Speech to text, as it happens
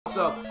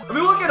So, I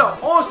mean, look at how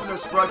awesome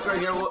this sprites right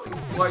here.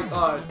 Like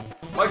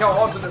how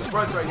awesome this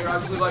sprites right here.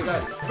 Actually, like,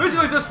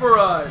 basically just for,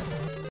 but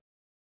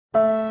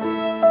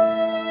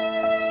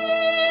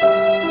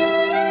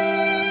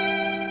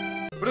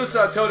this,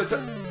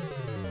 Toadette.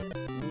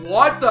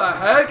 What the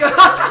heck?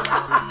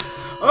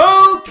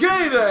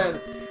 Okay, then.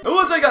 It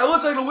looks like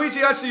Luigi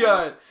actually,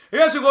 he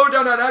actually lowered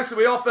down that axe, and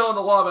we all fell in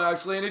the lava,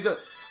 actually, and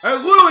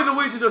and literally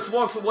Luigi just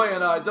walks away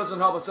and, doesn't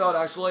help us out,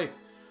 actually.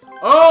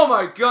 Oh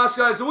my gosh,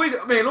 guys,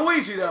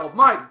 Luigi though,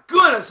 my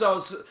goodness, that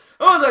was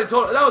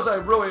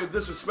like really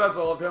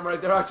disrespectful of him right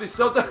there, actually.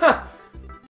 So